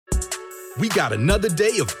We got another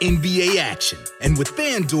day of NBA action. And with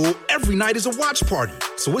FanDuel, every night is a watch party.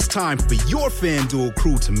 So it's time for your FanDuel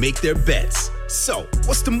crew to make their bets. So,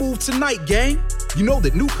 what's the move tonight, gang? You know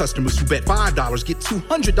that new customers who bet $5 get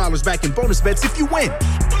 $200 back in bonus bets if you win.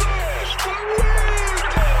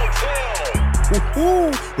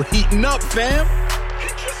 Woohoo! We're heating up, fam.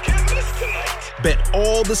 Bet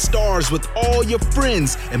all the stars with all your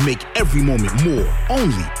friends and make every moment more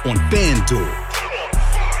only on FanDuel.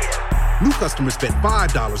 New customers bet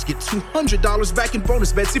 $5, get $200 back in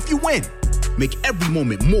bonus bets if you win. Make every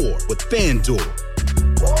moment more with FanDuel.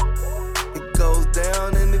 It goes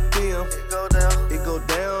down in the DM. It go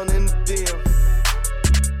down in the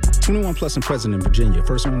DM. 21 plus and present in Virginia.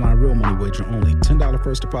 First online real money wager only. $10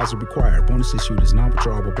 first deposit required. Bonus issued is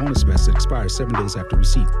non-withdrawable bonus bets that expires 7 days after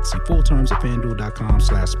receipt. See full terms at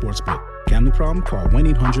FanDuel.com/sportsbook. Gambling problem? Call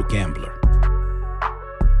 1-800-GAMBLER.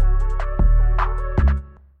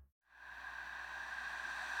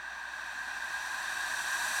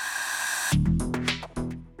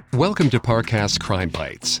 Welcome to Parcast Crime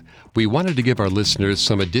Bites. We wanted to give our listeners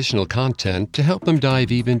some additional content to help them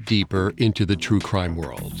dive even deeper into the true crime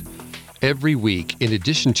world. Every week, in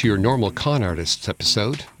addition to your normal Con Artists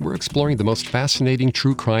episode, we're exploring the most fascinating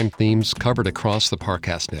true crime themes covered across the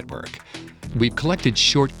Parcast network. We've collected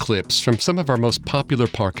short clips from some of our most popular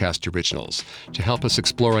Parcast originals to help us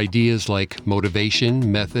explore ideas like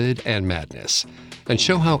motivation, method, and madness, and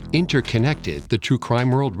show how interconnected the true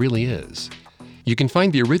crime world really is. You can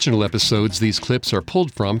find the original episodes these clips are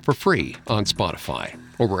pulled from for free on Spotify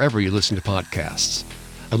or wherever you listen to podcasts.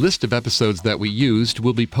 A list of episodes that we used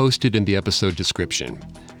will be posted in the episode description.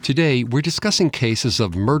 Today, we're discussing cases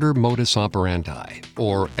of murder modus operandi,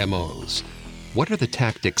 or M.O.s. What are the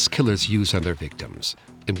tactics killers use on their victims?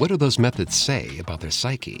 And what do those methods say about their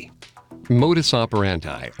psyche? Modus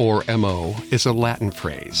operandi, or M.O., is a Latin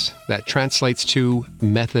phrase that translates to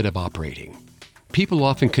method of operating. People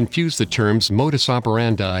often confuse the terms modus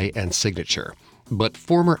operandi and signature, but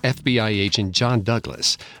former FBI agent John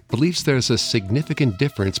Douglas believes there's a significant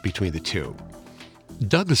difference between the two.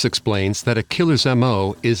 Douglas explains that a killer's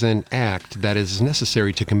M.O. is an act that is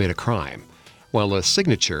necessary to commit a crime, while a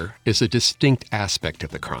signature is a distinct aspect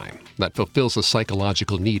of the crime that fulfills a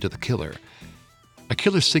psychological need of the killer. A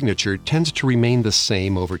killer's signature tends to remain the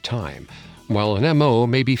same over time, while an M.O.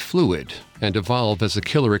 may be fluid and evolve as a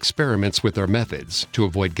killer experiments with their methods to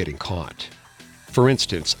avoid getting caught. For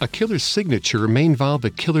instance, a killer's signature may involve a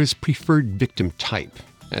killer's preferred victim type,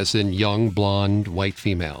 as in young, blonde, white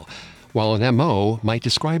female, while an M.O. might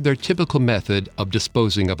describe their typical method of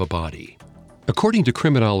disposing of a body. According to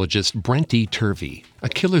criminologist Brent E. Turvey, a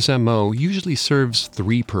killer's M.O. usually serves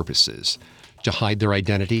three purposes: to hide their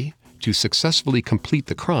identity, to successfully complete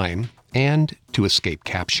the crime, and to escape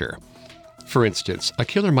capture. For instance, a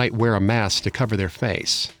killer might wear a mask to cover their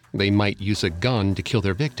face. They might use a gun to kill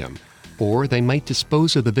their victim, or they might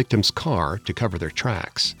dispose of the victim's car to cover their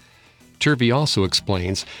tracks. Turvey also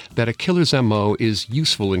explains that a killer's M.O. is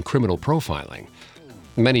useful in criminal profiling.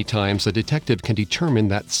 Many times, a detective can determine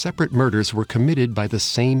that separate murders were committed by the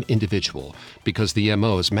same individual because the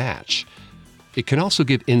M.O.s match. It can also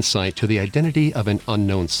give insight to the identity of an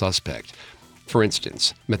unknown suspect. For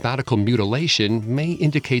instance, methodical mutilation may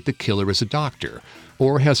indicate the killer is a doctor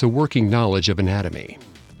or has a working knowledge of anatomy.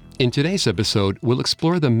 In today's episode, we'll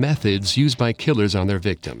explore the methods used by killers on their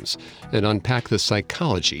victims and unpack the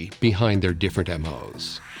psychology behind their different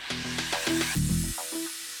M.O.s.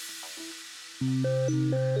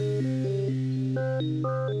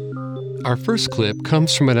 Our first clip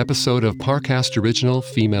comes from an episode of Parcast original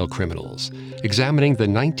Female Criminals, examining the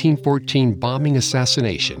 1914 bombing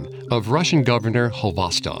assassination of Russian Governor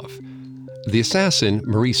Khvostov. The assassin,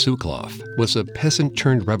 Marie Sukloff, was a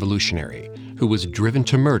peasant-turned-revolutionary who was driven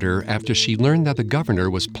to murder after she learned that the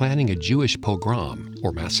governor was planning a Jewish pogrom,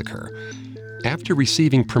 or massacre. After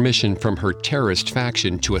receiving permission from her terrorist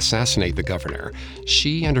faction to assassinate the governor,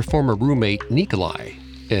 she and her former roommate, Nikolai,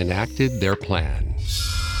 enacted their plan.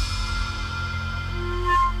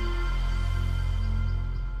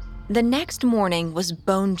 The next morning was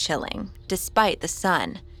bone-chilling, despite the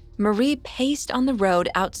sun. Marie paced on the road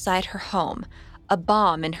outside her home, a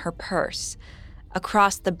bomb in her purse.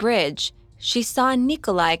 Across the bridge, she saw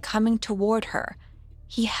Nikolai coming toward her.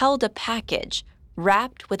 He held a package,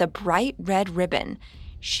 wrapped with a bright red ribbon.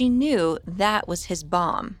 She knew that was his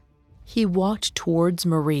bomb. He walked towards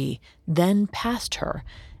Marie, then past her.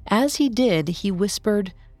 As he did, he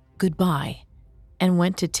whispered, "Goodbye," and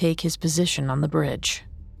went to take his position on the bridge.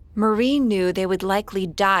 Marie knew they would likely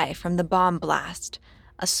die from the bomb blast,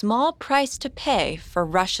 a small price to pay for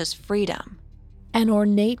Russia's freedom. An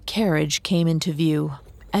ornate carriage came into view.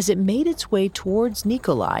 As it made its way towards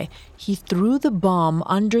Nikolai, he threw the bomb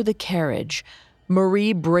under the carriage.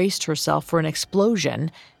 Marie braced herself for an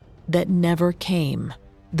explosion that never came.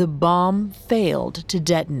 The bomb failed to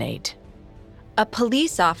detonate. A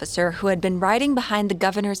police officer who had been riding behind the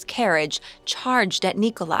governor's carriage charged at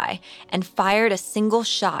Nikolai and fired a single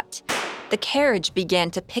shot. The carriage began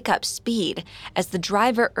to pick up speed as the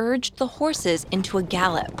driver urged the horses into a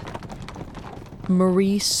gallop.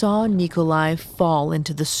 Marie saw Nikolai fall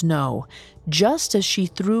into the snow, just as she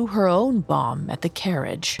threw her own bomb at the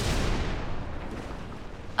carriage.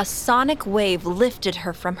 A sonic wave lifted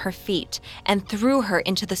her from her feet and threw her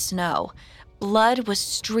into the snow. Blood was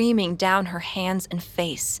streaming down her hands and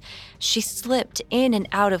face. She slipped in and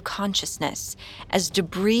out of consciousness as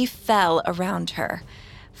debris fell around her.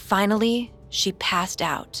 Finally, she passed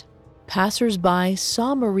out. Passers-by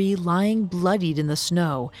saw Marie lying bloodied in the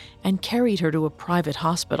snow and carried her to a private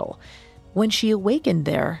hospital. When she awakened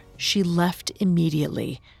there, she left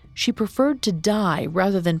immediately. She preferred to die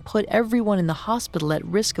rather than put everyone in the hospital at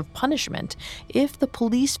risk of punishment if the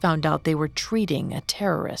police found out they were treating a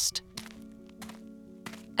terrorist.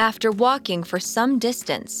 After walking for some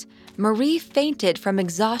distance, Marie fainted from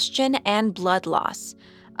exhaustion and blood loss.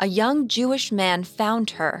 A young Jewish man found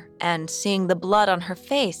her and, seeing the blood on her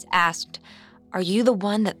face, asked, "Are you the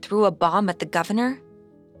one that threw a bomb at the governor?"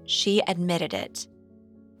 She admitted it.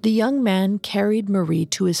 The young man carried Marie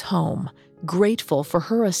to his home, grateful for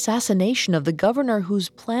her assassination of the governor whose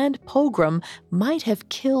planned pogrom might have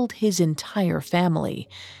killed his entire family.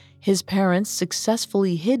 His parents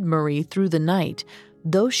successfully hid Marie through the night,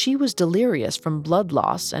 though she was delirious from blood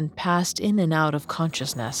loss and passed in and out of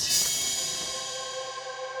consciousness.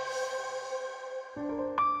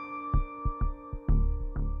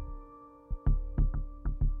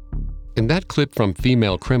 In that clip from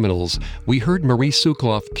Female Criminals, we heard Marie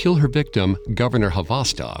Sukloff kill her victim, Governor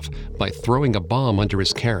Hvostov, by throwing a bomb under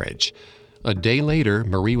his carriage. A day later,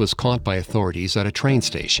 Marie was caught by authorities at a train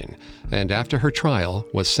station, and after her trial,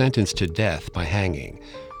 was sentenced to death by hanging.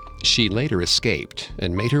 She later escaped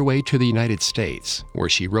and made her way to the United States, where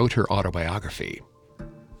she wrote her autobiography.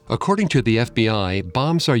 According to the FBI,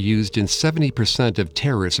 bombs are used in 70% of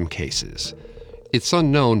terrorism cases. It's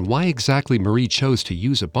unknown why exactly Marie chose to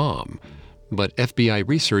use a bomb, but FBI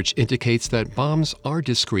research indicates that bombs are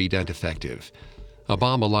discreet and effective. A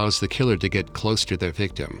bomb allows the killer to get close to their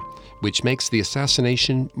victim, which makes the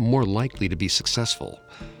assassination more likely to be successful.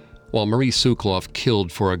 While Marie Sukloff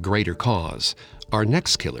killed for a greater cause, our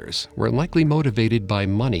next killers were likely motivated by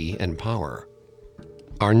money and power.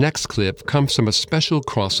 Our next clip comes from a special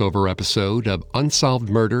crossover episode of Unsolved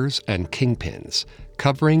Murders and Kingpins,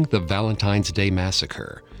 covering the Valentine's Day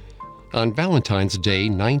Massacre. On Valentine's Day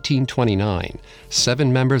 1929,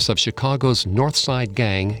 7 members of Chicago's North Side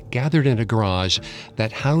Gang gathered in a garage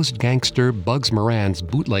that housed gangster Bugs Moran's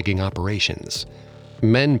bootlegging operations.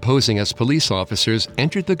 Men posing as police officers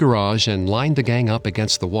entered the garage and lined the gang up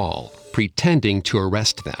against the wall, pretending to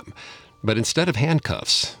arrest them. But instead of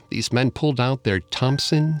handcuffs, these men pulled out their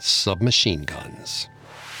Thompson submachine guns.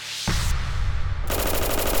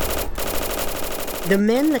 The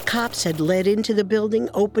men the cops had led into the building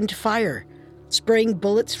opened fire, spraying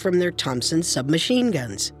bullets from their Thompson submachine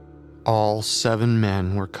guns. All 7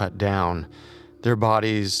 men were cut down, their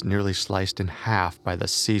bodies nearly sliced in half by the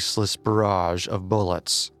ceaseless barrage of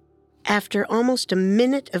bullets. After almost a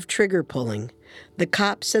minute of trigger pulling, the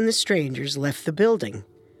cops and the strangers left the building,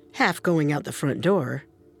 half going out the front door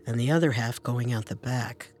and the other half going out the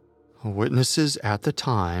back. Witnesses at the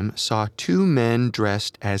time saw 2 men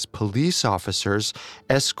dressed as police officers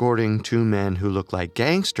escorting 2 men who looked like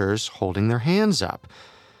gangsters holding their hands up.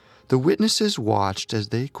 The witnesses watched as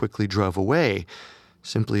they quickly drove away,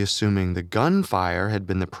 simply assuming the gunfire had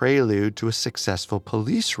been the prelude to a successful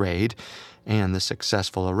police raid and the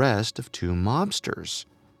successful arrest of 2 mobsters.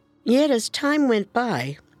 Yet as time went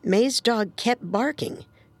by, May's dog kept barking,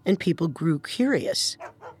 and people grew curious.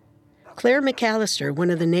 Claire McAllister,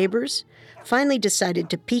 one of the neighbors, finally decided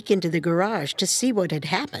to peek into the garage to see what had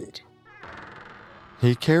happened.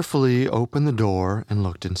 He carefully opened the door and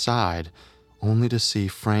looked inside, only to see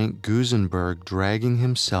Frank Gusenberg dragging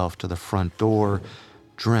himself to the front door,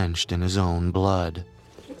 drenched in his own blood.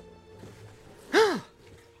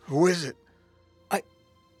 Who is it?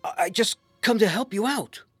 I just come to help you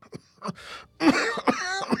out.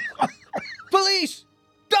 Police!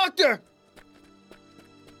 Doctor!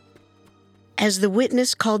 As the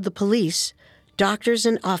witness called the police, doctors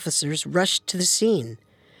and officers rushed to the scene.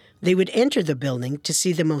 They would enter the building to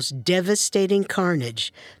see the most devastating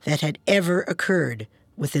carnage that had ever occurred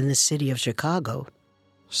within the city of Chicago.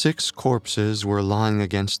 6 corpses were lying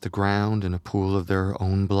against the ground in a pool of their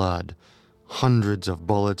own blood, hundreds of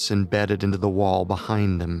bullets embedded into the wall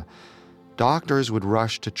behind them. Doctors would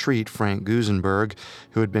rush to treat Frank Gusenberg,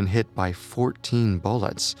 who had been hit by 14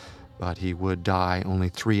 bullets, but he would die only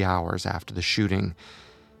 3 hours after the shooting.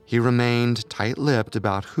 He remained tight-lipped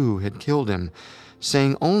about who had killed him,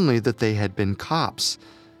 saying only that they had been cops,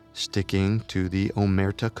 sticking to the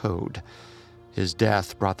Omerta Code. His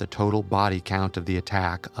death brought the total body count of the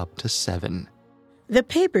attack up to 7. The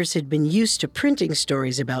papers had been used to printing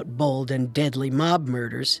stories about bold and deadly mob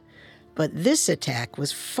murders, but this attack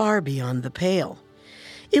was far beyond the pale.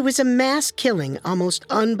 It was a mass killing almost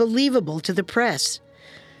unbelievable to the press,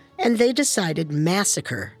 and they decided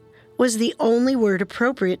massacre was the only word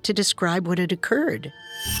appropriate to describe what had occurred.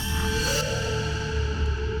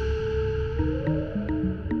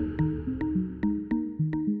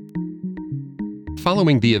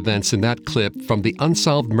 Following the events in that clip from the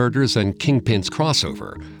Unsolved Murders and Kingpins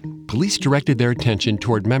crossover, police directed their attention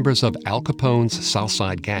toward members of Al Capone's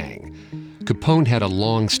Southside Gang. Capone had a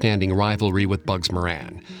long-standing rivalry with Bugs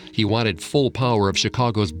Moran. He wanted full power of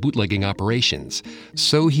Chicago's bootlegging operations,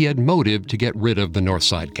 so he had motive to get rid of the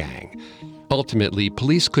Northside Gang. Ultimately,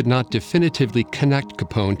 police could not definitively connect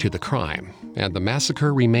Capone to the crime, and the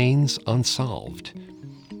massacre remains unsolved.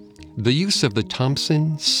 The use of the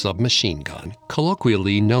Thompson submachine gun,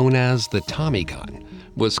 colloquially known as the Tommy gun,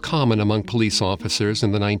 was common among police officers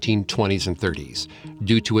in the 1920s and 30s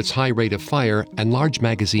due to its high rate of fire and large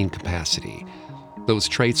magazine capacity. Those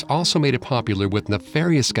traits also made it popular with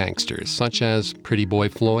nefarious gangsters such as Pretty Boy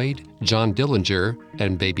Floyd, John Dillinger,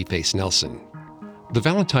 and Babyface Nelson. The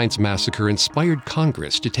Valentine's Massacre inspired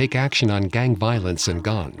Congress to take action on gang violence and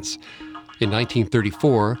guns. In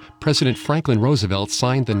 1934, President Franklin Roosevelt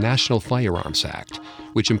signed the National Firearms Act,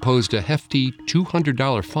 which imposed a hefty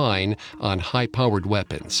 $200 fine on high-powered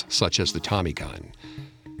weapons, such as the Tommy gun.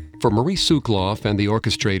 For Marie Sukloff and the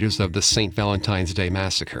orchestrators of the St. Valentine's Day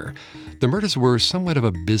Massacre, the murders were somewhat of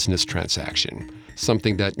a business transaction,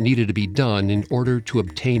 something that needed to be done in order to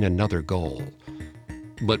obtain another goal.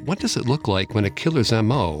 But what does it look like when a killer's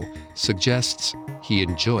M.O. suggests he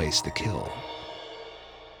enjoys the kill?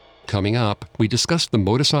 Coming up, we discuss the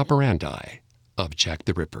modus operandi of Jack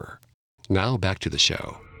the Ripper. Now back to the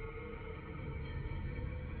show.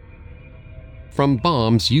 From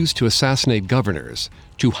bombs used to assassinate governors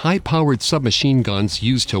to high-powered submachine guns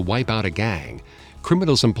used to wipe out a gang,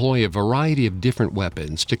 criminals employ a variety of different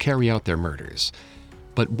weapons to carry out their murders.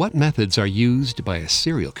 But what methods are used by a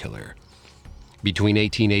serial killer? Between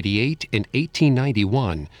 1888 and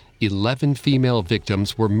 1891, 11 female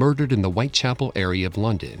victims were murdered in the Whitechapel area of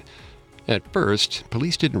London. At first,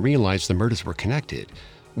 police didn't realize the murders were connected,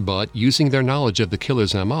 but using their knowledge of the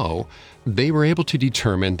killer's M.O., they were able to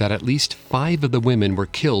determine that at least 5 of the women were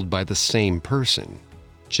killed by the same person,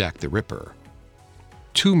 Jack the Ripper.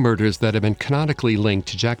 2 murders that have been canonically linked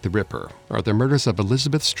to Jack the Ripper are the murders of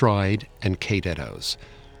Elizabeth Stride and Kate Eddowes,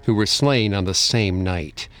 who were slain on the same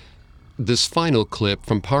night. This final clip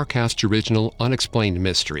from Parcast original Unexplained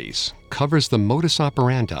Mysteries covers the modus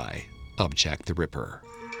operandi of Jack the Ripper.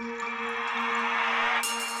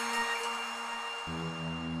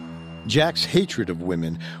 Jack's hatred of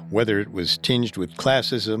women, whether it was tinged with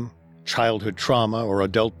classism, childhood trauma, or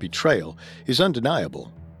adult betrayal, is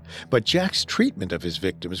undeniable. But Jack's treatment of his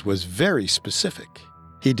victims was very specific.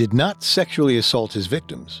 He did not sexually assault his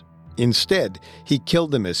victims. Instead, he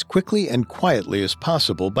killed them as quickly and quietly as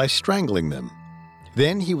possible by strangling them.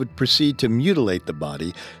 Then he would proceed to mutilate the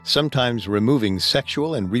body, sometimes removing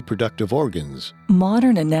sexual and reproductive organs.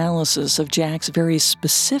 Modern analysis of Jack's very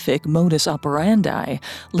specific modus operandi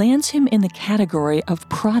lands him in the category of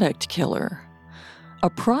product killer. A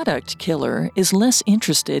product killer is less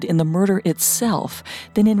interested in the murder itself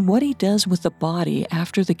than in what he does with the body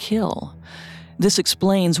after the kill. This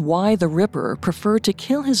explains why the Ripper preferred to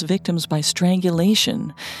kill his victims by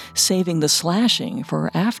strangulation, saving the slashing for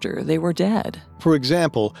after they were dead. For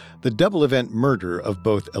example, the double-event murder of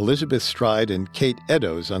both Elizabeth Stride and Kate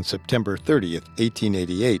Eddowes on September 30th,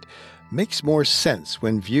 1888, makes more sense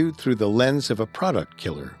when viewed through the lens of a product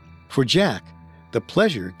killer. For Jack, the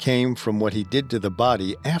pleasure came from what he did to the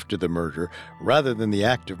body after the murder rather than the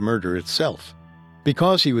act of murder itself.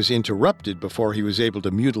 Because he was interrupted before he was able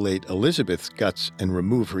to mutilate Elizabeth's guts and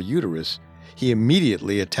remove her uterus, he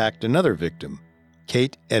immediately attacked another victim,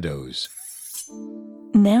 Kate Eddowes.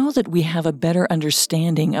 Now that we have a better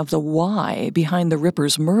understanding of the why behind the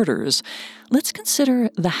Ripper's murders, let's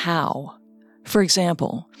consider the how. For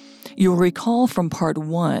example, you'll recall from Part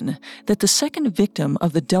 1 that the second victim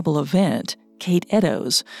of the double event, Kate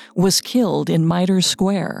Eddowes, was killed in Mitre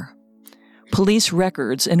Square. Police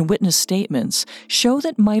records and witness statements show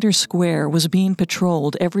that Mitre Square was being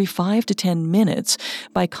patrolled every 5 to 10 minutes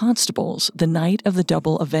by constables the night of the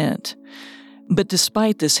double event. But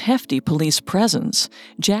despite this hefty police presence,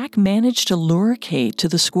 Jack managed to lure Kate to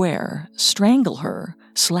the square, strangle her,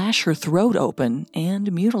 slash her throat open,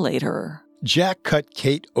 and mutilate her. Jack cut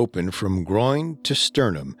Kate open from groin to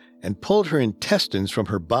sternum and pulled her intestines from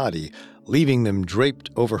her body, leaving them draped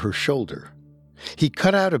over her shoulder. He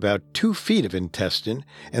cut out about 2 feet of intestine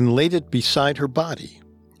and laid it beside her body,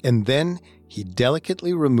 and then he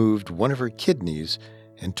delicately removed one of her kidneys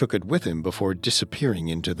and took it with him before disappearing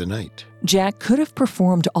into the night. Jack could have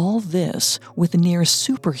performed all this with near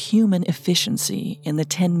superhuman efficiency in the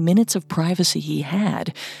 10 minutes of privacy he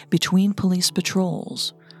had between police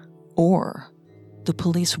patrols. Or the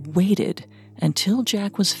police waited until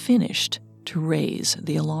Jack was finished to raise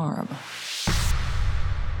the alarm.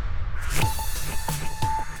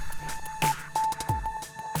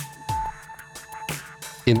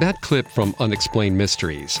 In that clip from Unexplained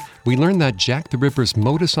Mysteries, we learned that Jack the Ripper's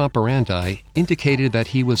modus operandi indicated that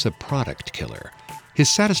he was a product killer. His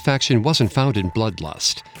satisfaction wasn't found in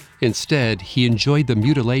bloodlust. Instead, he enjoyed the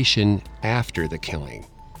mutilation after the killing.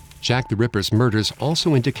 Jack the Ripper's murders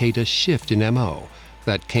also indicate a shift in M.O.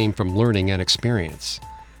 that came from learning and experience.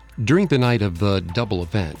 During the night of the double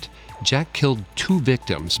event, Jack killed 2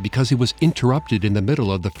 victims because he was interrupted in the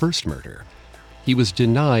middle of the first murder. He was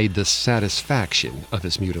denied the satisfaction of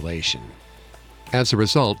his mutilation. As a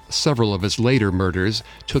result, several of his later murders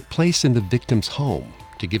took place in the victim's home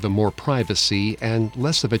to give him more privacy and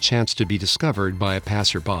less of a chance to be discovered by a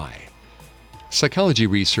passerby. Psychology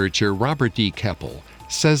researcher Robert D. Keppel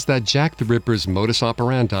says that Jack the Ripper's modus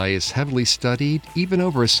operandi is heavily studied even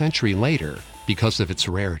over a century later because of its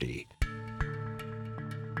rarity.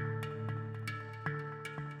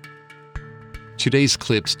 Today's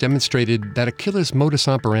clips demonstrated that a killer's modus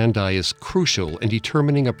operandi is crucial in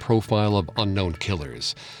determining a profile of unknown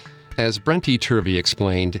killers. As Brent E. Turvey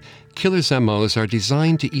explained, killers' M.O.s are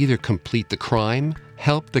designed to either complete the crime,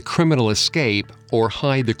 help the criminal escape, or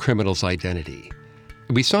hide the criminal's identity.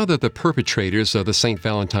 We saw that the perpetrators of the St.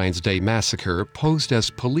 Valentine's Day Massacre posed as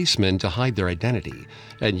policemen to hide their identity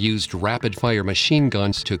and used rapid-fire machine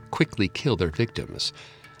guns to quickly kill their victims.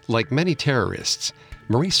 Like many terrorists,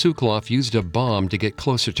 Marie Sukloff used a bomb to get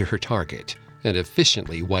closer to her target and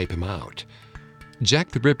efficiently wipe him out. Jack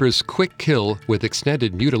the Ripper's quick kill with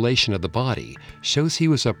extended mutilation of the body shows he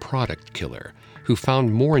was a product killer who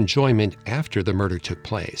found more enjoyment after the murder took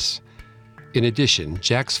place. In addition,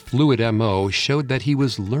 Jack's fluid M.O. showed that he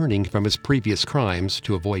was learning from his previous crimes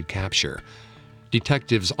to avoid capture.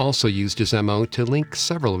 Detectives also used his M.O. to link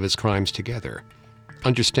several of his crimes together.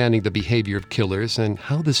 Understanding the behavior of killers and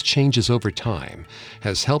how this changes over time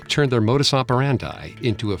has helped turn their modus operandi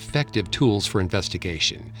into effective tools for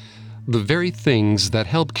investigation. The very things that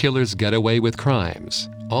help killers get away with crimes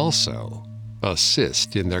also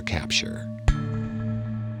assist in their capture.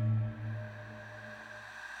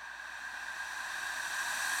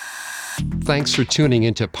 Thanks for tuning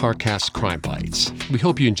into Parcast Crime Bites. We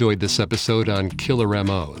hope you enjoyed this episode on killer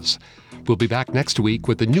M.O.s. We'll be back next week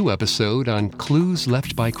with a new episode on clues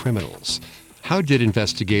left by criminals. How did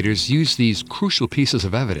investigators use these crucial pieces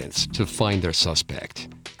of evidence to find their suspect?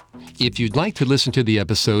 If you'd like to listen to the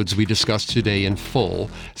episodes we discussed today in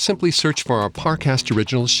full, simply search for our Parcast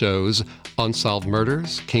original shows, Unsolved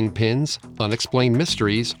Murders, Kingpins, Unexplained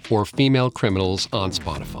Mysteries, or Female Criminals on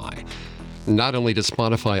Spotify. Not only does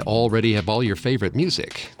Spotify already have all your favorite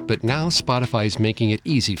music, but now Spotify is making it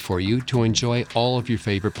easy for you to enjoy all of your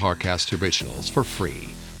favorite Parcast originals for free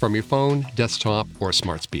from your phone, desktop, or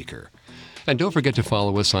smart speaker. And don't forget to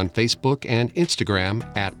follow us on Facebook and Instagram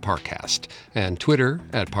 @Parcast and Twitter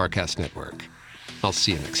 @Parcast Network. I'll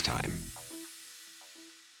see you next time.